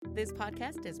This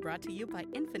podcast is brought to you by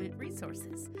Infinite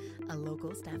Resources, a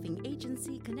local staffing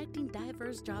agency connecting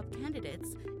diverse job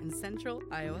candidates in central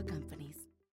Iowa companies.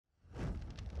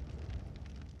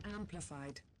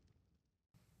 Amplified.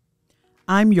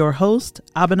 I'm your host,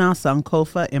 Abena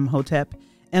Sankofa Imhotep,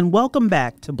 and welcome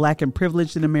back to Black and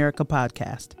Privileged in America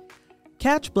podcast.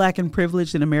 Catch Black and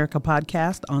Privileged in America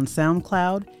podcast on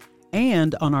SoundCloud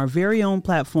and on our very own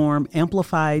platform,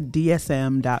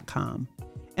 amplifieddsm.com.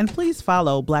 And please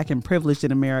follow Black and Privileged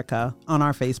in America on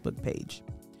our Facebook page.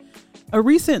 A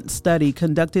recent study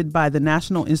conducted by the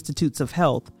National Institutes of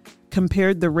Health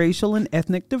compared the racial and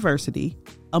ethnic diversity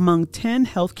among 10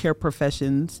 healthcare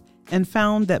professions and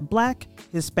found that Black,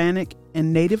 Hispanic,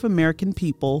 and Native American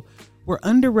people were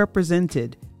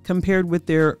underrepresented compared with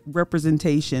their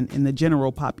representation in the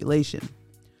general population.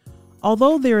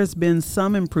 Although there has been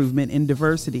some improvement in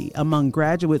diversity among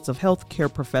graduates of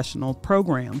healthcare professional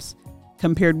programs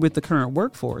compared with the current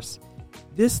workforce,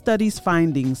 this study's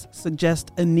findings suggest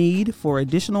a need for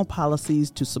additional policies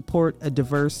to support a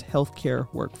diverse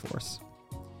healthcare workforce.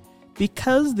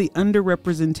 Because the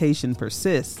underrepresentation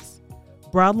persists,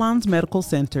 Broadlawns Medical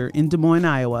Center in Des Moines,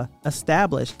 Iowa,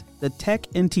 established the Tech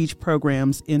and Teach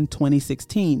programs in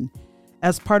 2016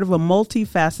 as part of a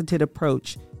multifaceted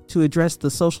approach to address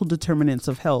the social determinants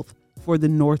of health for the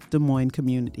North Des Moines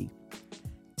community.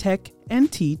 Tech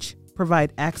and Teach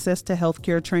provide access to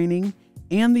healthcare training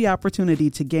and the opportunity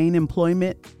to gain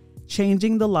employment,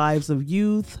 changing the lives of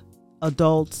youth,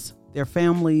 adults, their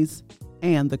families,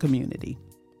 and the community.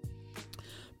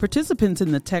 Participants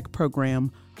in the Tech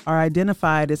program are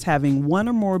identified as having one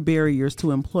or more barriers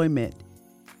to employment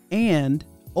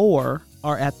or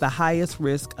are at the highest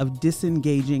risk of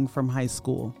disengaging from high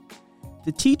school.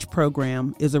 The Teach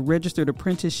program is a registered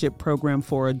apprenticeship program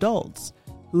for adults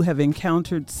who have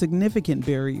encountered significant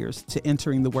barriers to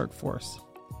entering the workforce.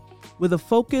 With a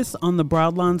focus on the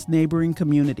Broadlawns neighboring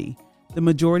community, the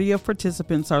majority of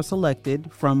participants are selected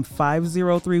from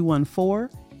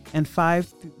 50314 and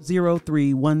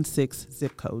 50316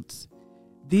 zip codes.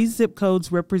 These zip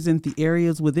codes represent the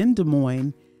areas within Des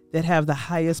Moines that have the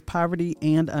highest poverty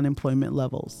and unemployment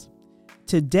levels.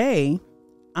 Today,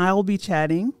 I'll be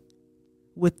chatting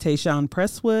with Tayshawn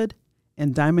Presswood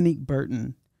and Dominique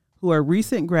Burton, who are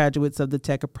recent graduates of the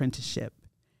Tech Apprenticeship.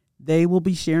 They will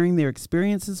be sharing their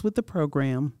experiences with the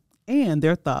program and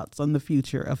their thoughts on the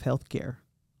future of healthcare.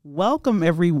 Welcome,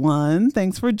 everyone.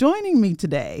 Thanks for joining me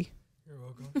today. You're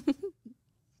welcome.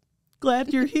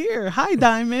 Glad you're here. Hi,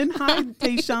 Diamond. Hi,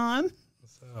 Tayshawn.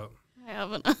 What's up? I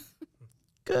haven't.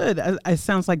 Good. It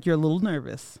sounds like you're a little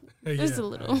nervous. Just a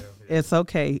little. It's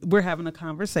okay. We're having a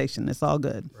conversation. It's all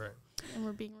good. Right. And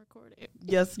we're being recorded.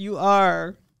 Yes, you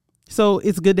are. So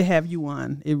it's good to have you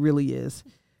on. It really is.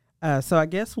 So I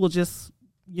guess we'll just,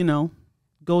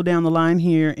 go down the line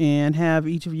here and have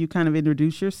each of you kind of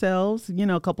introduce yourselves,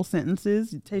 a couple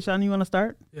sentences. Tayshawn, you want to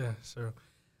start? Yeah, so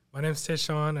my name's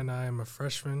Tayshawn, and I am a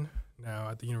freshman now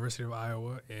at the University of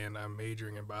Iowa, and I'm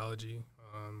majoring in biology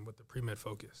with the pre-med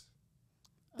focus.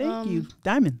 Thank you.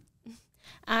 Diamond.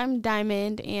 I'm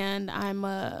Diamond, and I'm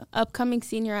a upcoming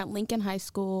senior at Lincoln High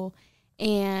School,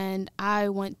 and I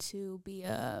want to be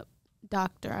a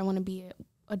doctor. I want to be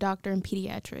a doctor in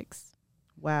pediatrics.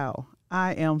 Wow.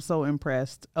 I am so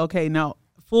impressed. Okay, now,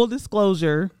 full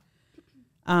disclosure,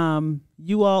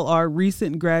 you all are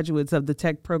recent graduates of the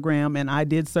Tech program, and I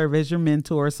did serve as your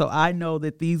mentor, so I know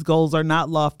that these goals are not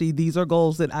lofty. These are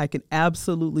goals that I can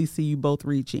absolutely see you both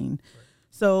reaching. Right.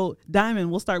 So,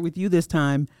 Diamond, we'll start with you this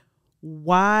time.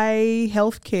 Why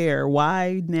healthcare?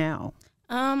 Why now?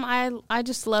 I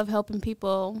just love helping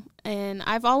people, and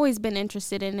I've always been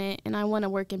interested in it, and I want to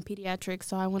work in pediatrics,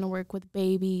 so I want to work with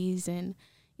babies, and,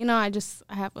 I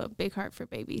have a big heart for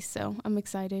babies, so I'm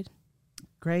excited.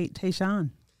 Great.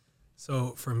 Tayshawn.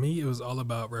 So for me, it was all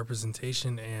about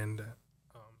representation and,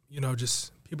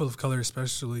 just people of color,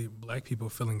 especially Black people,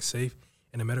 feeling safe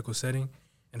in a medical setting.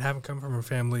 And having come from a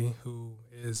family who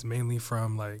is mainly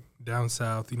from, down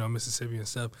south, Mississippi and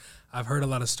stuff, I've heard a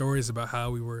lot of stories about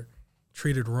how we were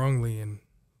treated wrongly in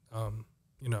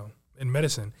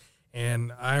medicine.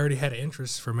 And I already had an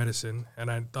interest for medicine, and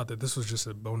I thought that this was just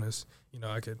a bonus.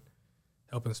 I could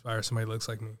help inspire somebody that looks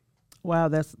like me. Wow,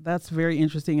 that's very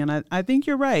interesting. And I think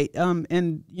you're right.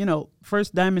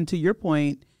 First, Diamond, to your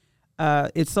point,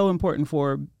 it's so important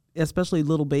for especially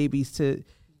little babies to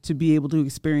be able to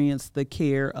experience the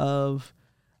care of,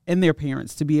 and their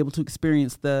parents, to be able to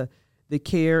experience the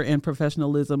care and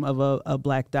professionalism of a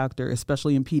Black doctor,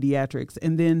 especially in pediatrics.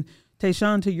 And then,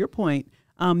 Tayshawn, to your point,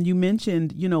 you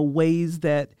mentioned, ways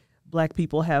that Black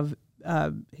people have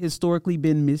historically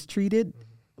been mistreated.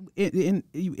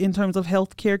 in terms of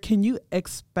healthcare. Can you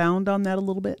expound on that a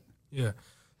little bit? Yeah.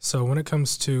 So when it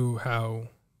comes to how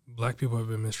Black people have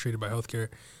been mistreated by healthcare,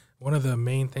 one of the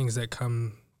main things that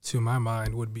come to my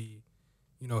mind would be,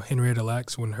 Henrietta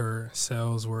Lacks, when her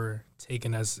cells were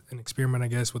taken as an experiment, I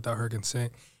guess, without her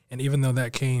consent. And even though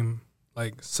that came,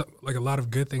 like a lot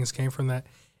of good things came from that,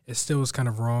 it still was kind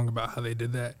of wrong about how they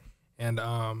did that. And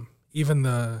even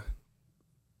the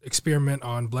experiment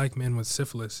on Black men with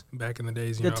syphilis back in the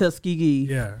days, the Tuskegee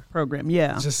program,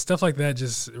 just stuff like that,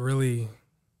 just really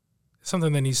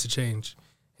something that needs to change.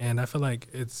 And I feel like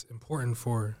it's important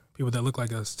for people that look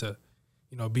like us to,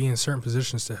 be in certain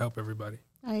positions to help everybody.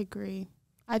 I agree.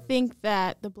 I think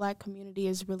that the Black community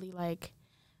is really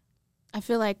I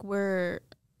feel like we're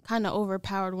kind of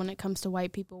overpowered when it comes to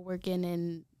white people working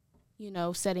in,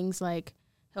 settings like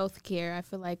healthcare. I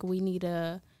feel like we need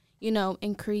to,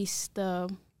 increase the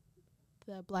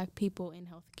Black people in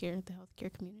healthcare, the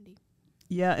healthcare community.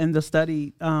 Yeah, and the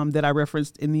study that I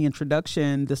referenced in the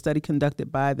introduction, the study conducted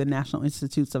by the National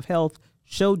Institutes of Health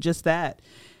showed just that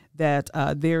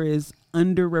there is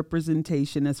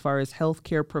underrepresentation as far as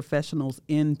healthcare professionals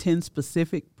in 10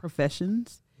 specific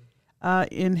professions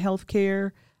in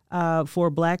healthcare for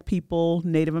Black people,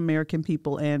 Native American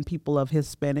people, and people of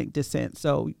Hispanic descent.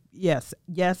 So yes,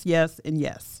 and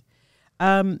yes.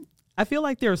 I feel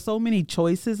like there are so many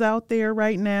choices out there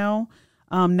right now,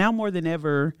 now more than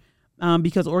ever,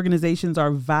 because organizations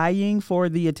are vying for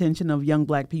the attention of young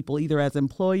Black people, either as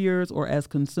employers or as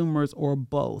consumers or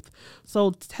both.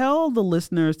 So tell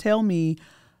me,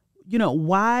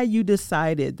 why you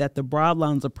decided that the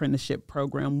Broadlines Apprenticeship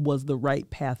Program was the right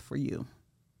path for you.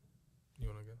 You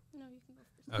want to go? No,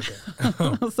 you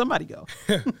can go. Okay. Somebody go.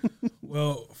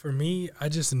 Well, for me, I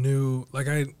just knew,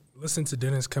 I listened to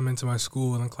Dennis come into my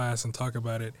school and class and talk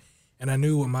about it, and I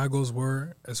knew what my goals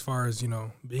were as far as,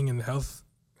 being in the health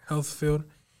field.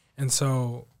 And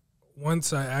so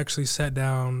once I actually sat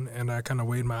down and I kind of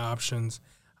weighed my options,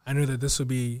 I knew that this would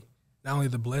be not only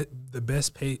the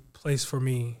best place for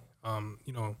me,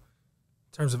 in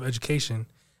terms of education,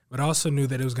 but I also knew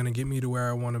that it was going to get me to where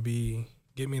I want to be,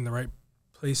 get me in the right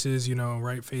places,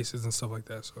 right faces and stuff like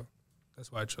that. So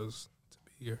that's why I chose to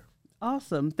be here.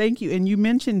 Awesome. Thank you. And you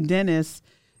mentioned Dennis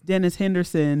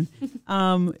Henderson.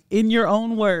 In your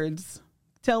own words,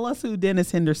 tell us who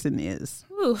Dennis Henderson is.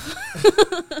 Ooh.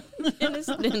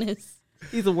 Dennis.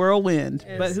 He's a whirlwind,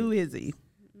 but who is he?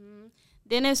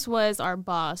 Dennis was our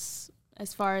boss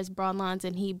as far as Broadlines,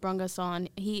 and he brung us on.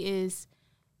 He is,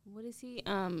 what is he?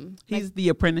 He's the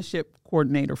apprenticeship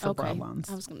coordinator for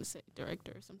Broadlines. I was going to say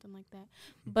director or something like that.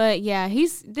 But yeah,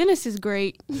 Dennis is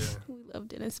great. Yeah. We love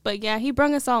Dennis. But yeah, he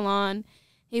brung us all on.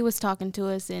 He was talking to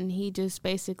us, and he just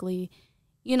basically,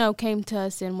 came to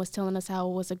us and was telling us how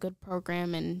it was a good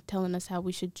program and telling us how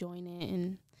we should join it.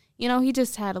 And, he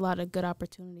just had a lot of good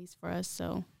opportunities for us.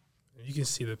 So you can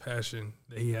see the passion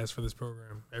that he has for this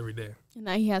program every day. And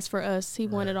that he has for us. He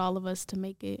wanted all of us to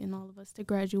make it and all of us to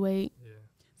graduate. Yeah.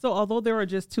 So although there are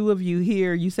just two of you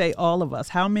here, you say all of us.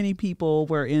 How many people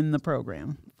were in the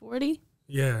program? 40?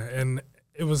 Yeah, and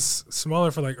it was smaller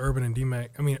for urban and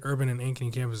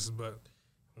Ankeny campuses, but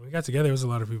when we got together, it was a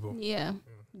lot of people. Yeah.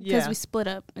 Because we split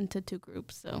up into two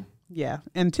groups. So yeah,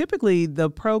 and typically the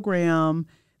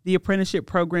apprenticeship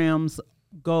programs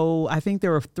go, I think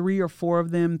there are 3 or 4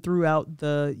 of them throughout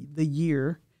the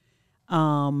year,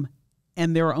 and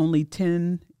there are only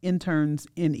 10 interns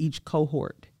in each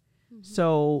cohort. Mm-hmm.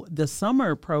 So the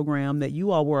summer program that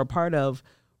you all were a part of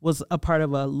was a part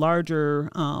of a larger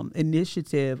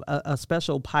initiative, a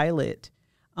special pilot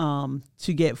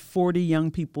to get 40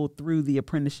 young people through the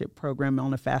apprenticeship program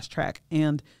on a fast track.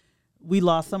 And we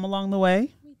lost some along the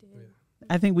way. We did. Yeah.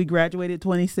 I think we graduated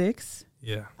 26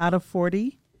 out of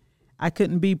 40. I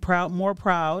couldn't be more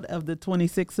proud of the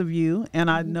 26 of you. And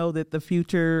I know that the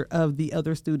future of the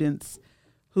other students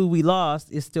who we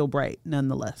lost is still bright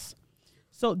nonetheless.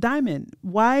 So Diamond,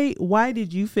 why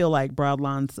did you feel like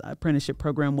Broadlines apprenticeship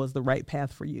program was the right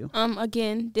path for you?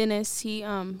 Again, Dennis, he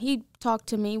talked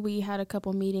to me. We had a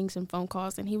couple meetings and phone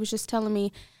calls, and he was just telling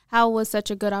me how it was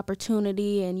such a good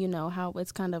opportunity, and how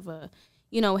it's kind of a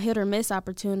hit or miss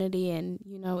opportunity, and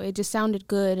it just sounded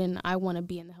good, and I want to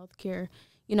be in the healthcare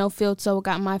field. So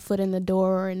got my foot in the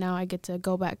door, and now I get to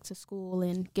go back to school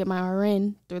and get my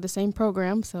RN through the same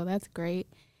program. So that's great.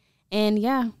 And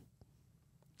yeah.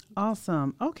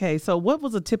 Awesome. Okay. So what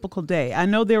was a typical day? I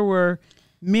know there were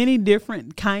many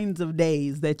different kinds of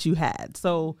days that you had.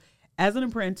 So as an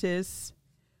apprentice,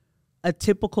 a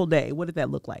typical day, what did that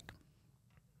look like?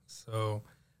 So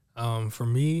for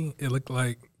me, it looked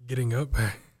like getting up.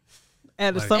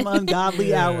 At like, some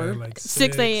ungodly hour. like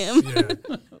 6 a.m.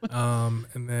 Yeah.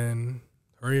 And then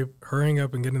hurrying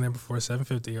up and getting there before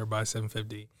 7:50 or by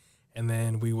 7:50. And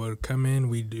then we would come in,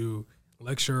 we'd do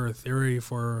lecture or theory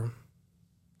for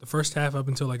the first half up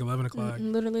until like 11 o'clock.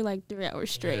 Literally like 3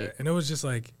 hours straight. Yeah, and it was just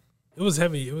like, it was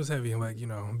heavy. Like, you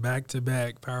know, back to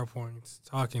back PowerPoints,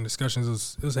 talking,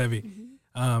 discussions. It was heavy.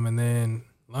 Mm-hmm. And then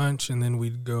lunch, and then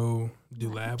we'd go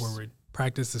do lab where we'd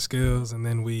practice the skills, and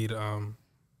then we'd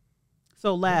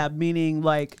So lab, meaning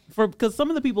like, because some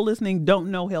of the people listening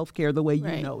don't know healthcare the way you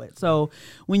Right. know it. So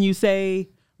when you say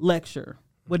lecture,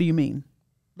 what do you mean?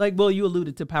 Like, well, you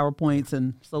alluded to PowerPoints,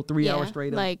 and so 3 hours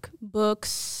straight. Like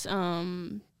books,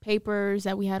 papers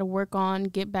that we had to work on,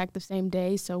 get back the same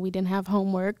day, so we didn't have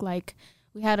homework. Like,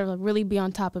 we had to really be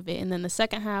on top of it. And then the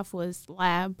second half was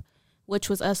lab, which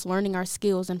was us learning our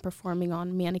skills and performing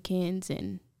on mannequins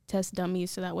and test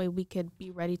dummies, so that way we could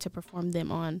be ready to perform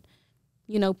them on,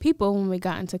 you know, people when we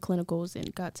got into clinicals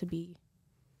and got to be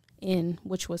in,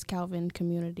 which was Calvin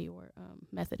Community or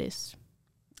Methodist.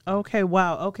 Okay,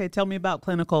 wow. Okay, tell me about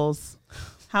clinicals.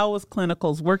 How was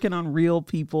clinicals, working on real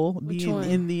people, Which being one?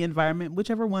 in the environment?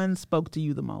 Whichever one spoke to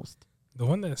you the most. The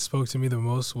one that spoke to me the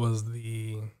most was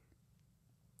even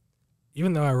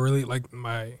though I really like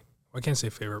I can't say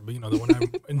favorite, but, you know, the one I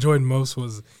enjoyed most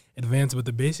was advanced, but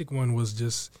the basic one was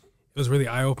just, it was really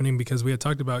eye-opening because we had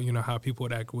talked about, you know, how people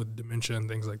would act with dementia and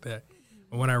things like that.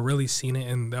 But when I really seen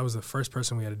it, and that was the first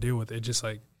person we had to deal with, it just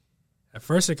like, at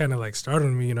first it kind of like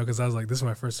startled me, you know, because I was like, this is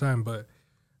my first time. But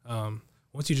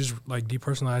once you just like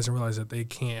depersonalize and realize that they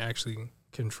can't actually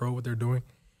control what they're doing,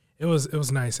 it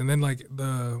was nice. And then like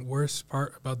the worst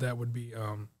part about that would be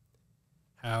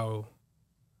how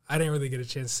I didn't really get a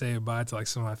chance to say goodbye to like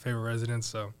some of my favorite residents.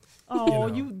 So Oh,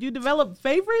 know. you developed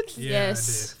favorites? yeah, Yes.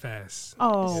 I did fast.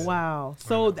 Oh, Yeah. wow.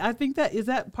 So I think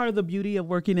that part of the beauty of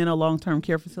working in a long-term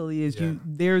care facility is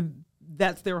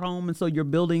that's their home, and so you're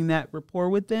building that rapport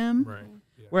with them. Right.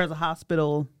 Yeah. Whereas a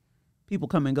hospital, people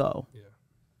come and go. Yeah.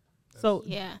 So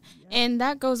Yeah. And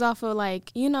that goes off of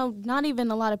like, you know, not even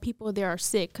a lot of people there are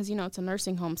sick because, you know, it's a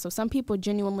nursing home. So some people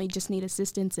genuinely just need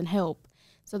assistance and help.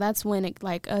 So that's when it,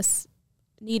 like us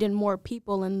needing more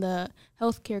people in the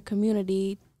healthcare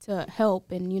community to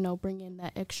help and, you know, bring in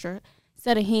that extra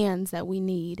set of hands that we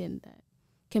need and that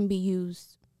can be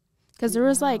used. Because there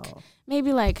was like,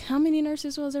 maybe like, how many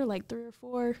nurses was there? Like 3 or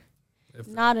 4?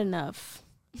 Not enough.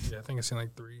 Yeah, I think I seen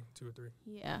like 2 or 3.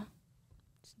 Yeah.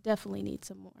 Definitely need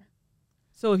some more.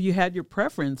 So if you had your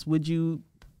preference, would you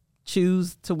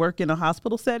choose to work in a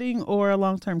hospital setting or a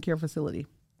long-term care facility?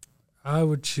 I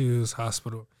would choose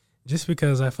hospital just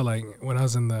because I feel like when I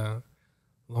was in the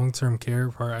long-term care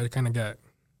part, I kind of got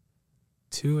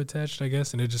too attached, I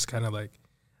guess, and it just kind of like,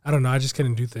 I don't know, I just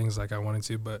couldn't do things like I wanted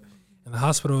to. But in the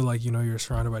hospital, like, you know, you're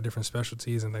surrounded by different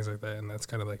specialties and things like that, and that's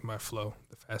kind of like my flow,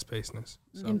 the fast-pacedness.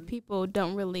 So. And people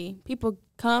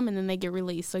come and then they get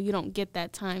released, so you don't get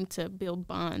that time to build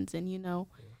bonds and, you know,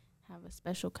 have a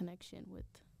special connection with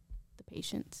the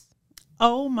patients.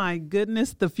 Oh my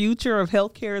goodness, the future of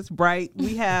healthcare is bright.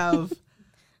 We have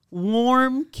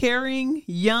warm, caring,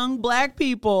 young Black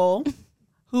people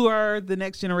who are the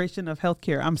next generation of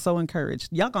healthcare. I'm so encouraged.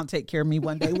 Y'all gonna take care of me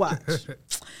one day. Watch.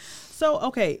 So,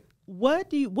 okay,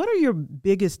 what are your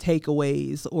biggest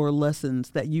takeaways or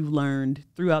lessons that you've learned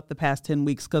throughout the past 10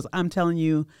 weeks? Because I'm telling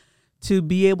you, to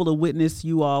be able to witness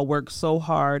you all work so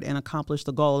hard and accomplish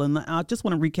the goal, and I just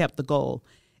want to recap the goal,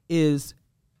 is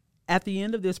at the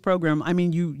end of this program, I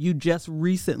mean, you just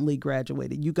recently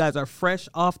graduated. You guys are fresh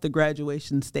off the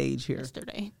graduation stage here.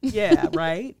 Yesterday. Yeah,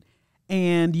 right?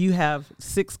 And you have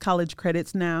 6 college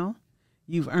credits now.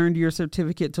 You've earned your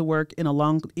certificate to work in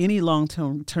any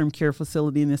long-term care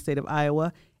facility in the state of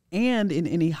Iowa and in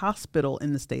any hospital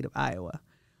in the state of Iowa.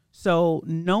 So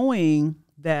knowing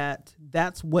that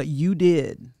that's what you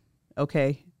did,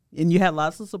 okay, and you had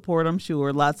lots of support, I'm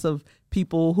sure, lots of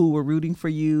people who were rooting for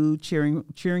you,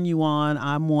 cheering you on.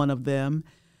 I'm one of them.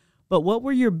 But what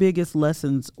were your biggest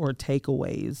lessons or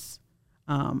takeaways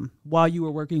while you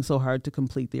were working so hard to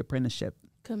complete the apprenticeship?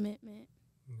 Commitment.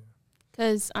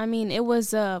 Because, I mean, it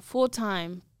was a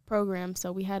full-time program,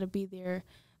 so we had to be there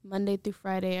Monday through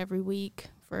Friday every week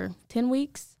for 10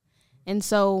 weeks. And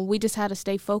so we just had to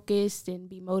stay focused and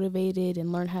be motivated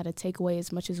and learn how to take away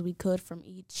as much as we could from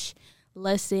each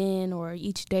lesson or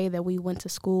each day that we went to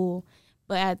school.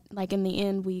 But in the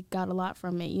end, we got a lot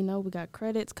from it. You know, we got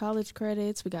credits, college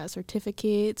credits, we got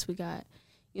certificates, we got,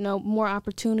 you know, more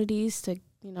opportunities to,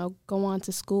 you know, go on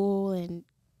to school, and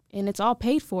it's all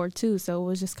paid for too. So it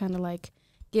was just kind of like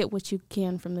get what you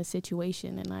can from the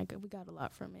situation, and we got a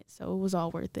lot from it. So it was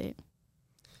all worth it.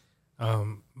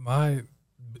 My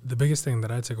the biggest thing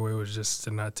that I took away was just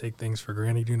to not take things for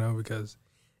granted, because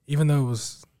even though it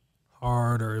was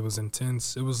hard or it was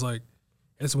intense, it was like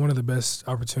it's one of the best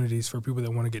opportunities for people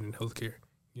that want to get in healthcare,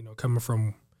 coming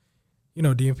from,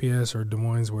 DMPS or Des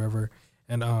Moines, wherever.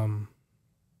 And,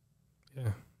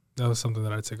 yeah, that was something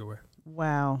that I took away.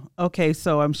 Wow. Okay,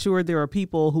 so I'm sure there are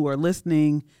people who are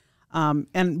listening,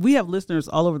 and we have listeners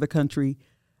all over the country,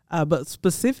 but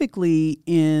specifically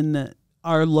in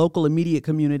our local immediate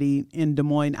community in Des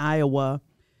Moines, Iowa,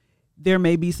 there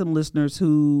may be some listeners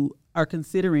who are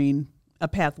considering a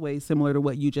pathway similar to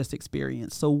what you just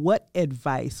experienced. So what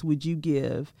advice would you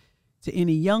give to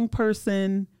any young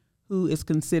person who is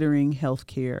considering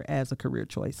healthcare as a career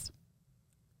choice?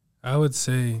 I would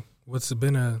say what's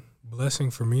been a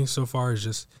blessing for me so far is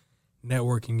just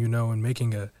networking,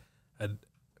 and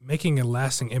making a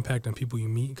lasting impact on people you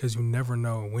meet, because you never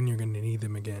know when you're going to need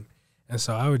them again. And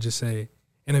so I would just say,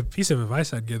 and a piece of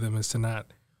advice I'd give them is to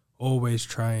not always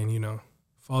try and,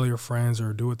 follow your friends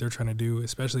or do what they're trying to do,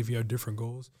 especially if you have different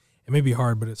goals. It may be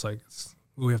hard, but it's what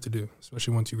we have to do,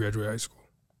 especially once you graduate high school.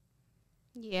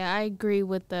 Yeah, I agree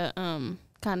with the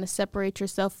kind of separate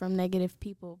yourself from negative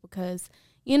people, because,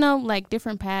 like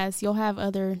different paths, you'll have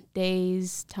other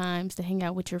days, times to hang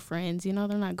out with your friends. They're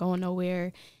not going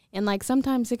nowhere. And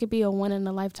sometimes it could be a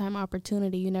one-in-a-lifetime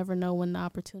opportunity. You never know when the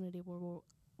opportunity will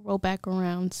roll back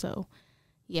around. So,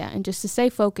 yeah, and just to stay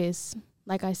focused.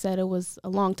 Like I said, it was a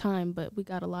long time, but we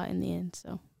got a lot in the end.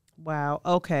 So, wow.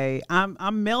 Okay,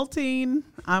 I'm melting.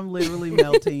 I'm literally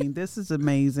melting. This is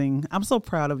amazing. I'm so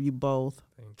proud of you both.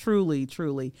 Truly,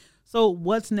 truly. So,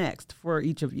 what's next for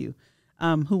each of you?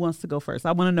 Who wants to go first?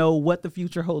 I want to know what the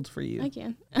future holds for you. I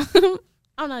can.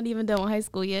 I'm not even done with high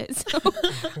school yet. So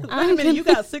wait a minute, you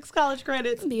got 6 college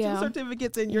credits, yeah. 2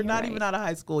 certificates, and you're not even out of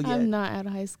high school yet. I'm not out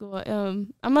of high school.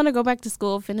 I'm going to go back to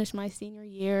school, finish my senior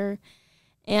year.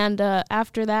 And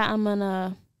after that, I'm going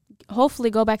to hopefully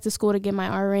go back to school to get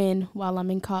my RN while I'm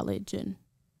in college. And,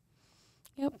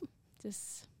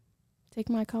 just take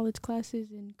my college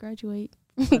classes and graduate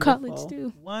college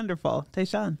too. Wonderful.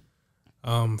 Tayshawn?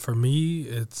 For me,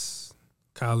 it's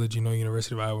college,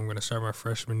 University of Iowa. I'm going to start my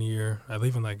freshman year. I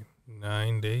leave in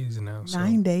 9 days now.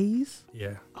 9 days?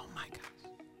 Yeah. Oh, my gosh.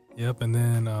 Yep. And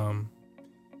then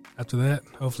after that,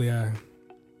 hopefully I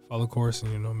follow course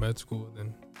in, med school,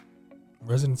 then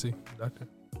residency, doctor.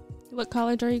 What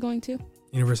college are you going to?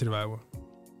 University of Iowa.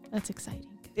 That's exciting.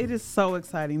 It is so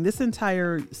exciting. This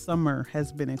entire summer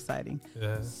has been exciting.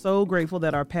 Yeah. So grateful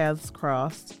that our paths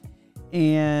crossed.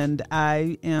 And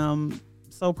I am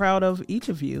so proud of each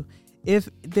of you. If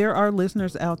there are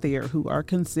listeners out there who are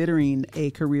considering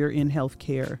a career in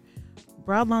healthcare,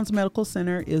 Broadlawns Medical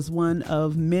Center is one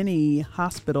of many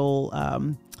hospitals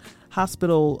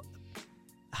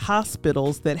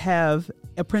that have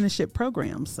apprenticeship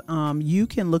programs. You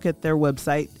can look at their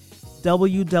website,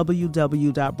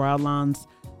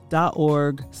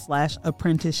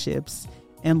 www.broadlawns.org/apprenticeships,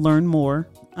 and learn more.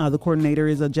 The coordinator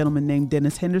is a gentleman named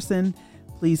Dennis Henderson.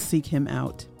 Please seek him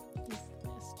out.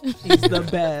 He's the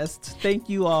best. Thank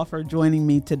you all for joining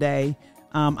me today.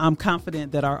 I'm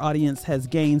confident that our audience has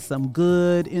gained some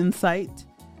good insight.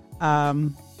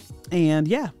 And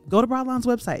yeah, go to Broadlawns'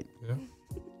 website. Yeah.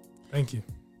 Thank you.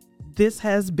 This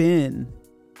has been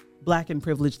Black and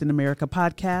Privileged in America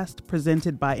podcast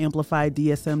presented by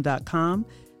AmplifiedDSM.com.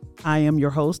 I am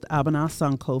your host, Abana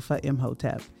Sankofa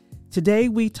Imhotep. Today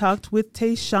we talked with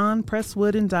Tayshawn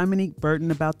Presswood and Dominique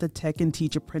Burton about the Tech and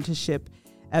Teach Apprenticeship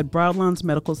at Broadlawns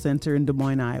Medical Center in Des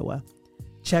Moines, Iowa.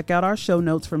 Check out our show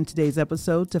notes from today's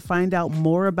episode to find out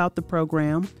more about the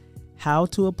program, how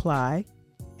to apply,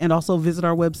 and also visit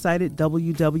our website at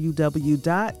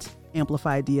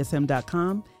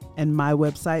www.amplifiedsm.com and my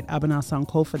website,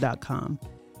 abanasankofa.com.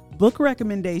 Book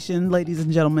recommendation, ladies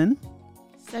and gentlemen.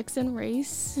 Sex and Race.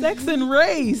 Sex and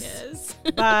Race. Yes.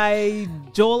 By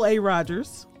Joel A.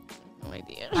 Rogers. No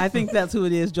idea. I think that's who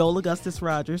it is, Joel Augustus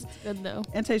Rogers. Good though.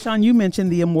 And Tayshawn, you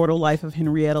mentioned The Immortal Life of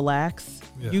Henrietta Lacks.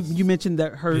 Yes. You mentioned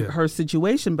that her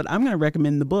situation, but I'm going to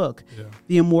recommend the book, Yeah.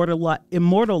 The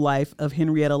Immortal Life of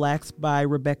Henrietta Lacks by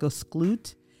Rebecca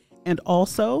Skloot, and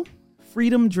also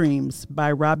Freedom Dreams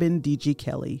by Robin D.G.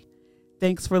 Kelly.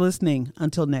 Thanks for listening.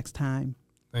 Until next time.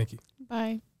 Thank you.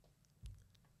 Bye.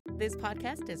 This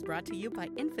podcast is brought to you by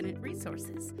Infinite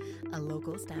Resources, a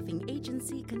local staffing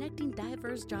agency connecting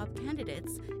diverse job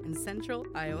candidates in central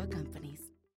Iowa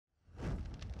companies.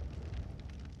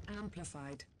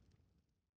 Amplified.